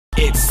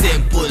It's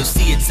simple to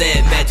see it's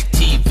at Magic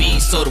TV,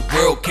 so the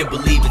world can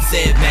believe it's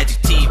at Magic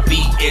TV.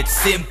 It's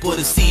simple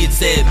to see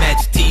it's at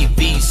Magic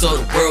TV, so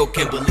the world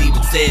can believe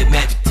it's at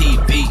Magic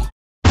TV.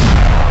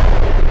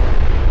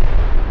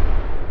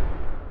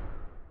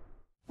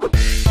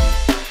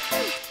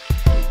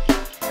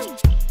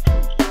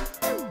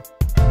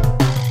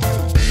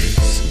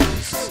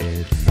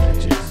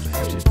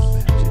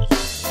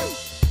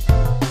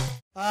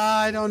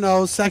 I don't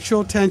know,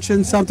 sexual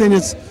tension, something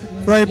that's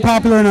very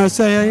popular in our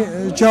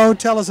say. Joe,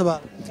 tell us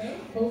about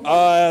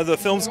it. The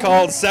film's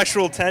called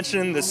Sexual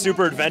Tension, The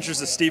Super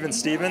Adventures of Steven.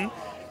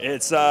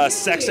 It's a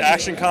sex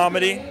action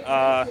comedy.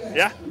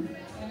 Yeah.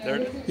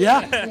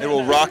 Yeah? It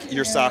will rock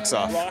your socks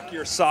off. Rock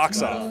your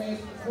socks off.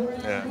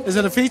 Yeah. Is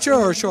it a feature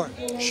or a short?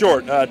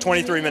 Short,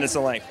 23 minutes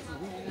in length.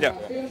 Yeah.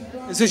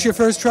 Is this your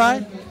first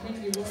try?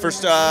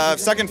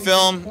 Second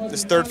film,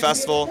 this third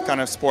festival, kind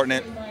of supporting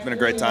it. Been a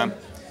great time.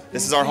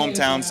 This is our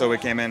hometown, so we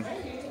came in.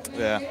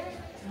 Yeah.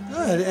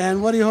 Good.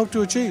 And what do you hope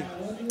to achieve?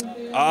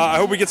 I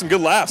hope we get some good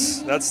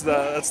laughs. That's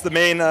the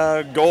main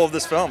goal of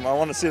this film. I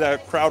want to see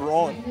that crowd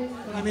rolling.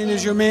 I mean,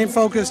 is your main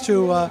focus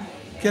to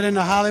get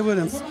into Hollywood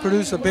and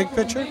produce a big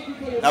picture?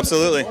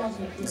 Absolutely.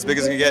 As big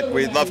as we can get.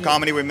 We love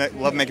comedy. We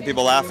love making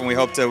people laugh, and we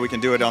hope we can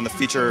do it on the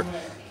feature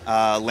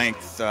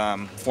length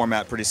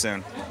format pretty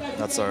soon.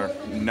 That's our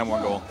number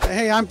one goal.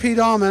 Hey, I'm Pete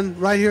Allman,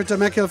 right here at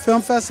Temecula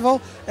Film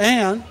Festival,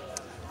 and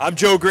I'm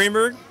Joe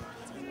Greenberg.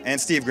 And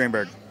Steve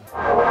Greenberg.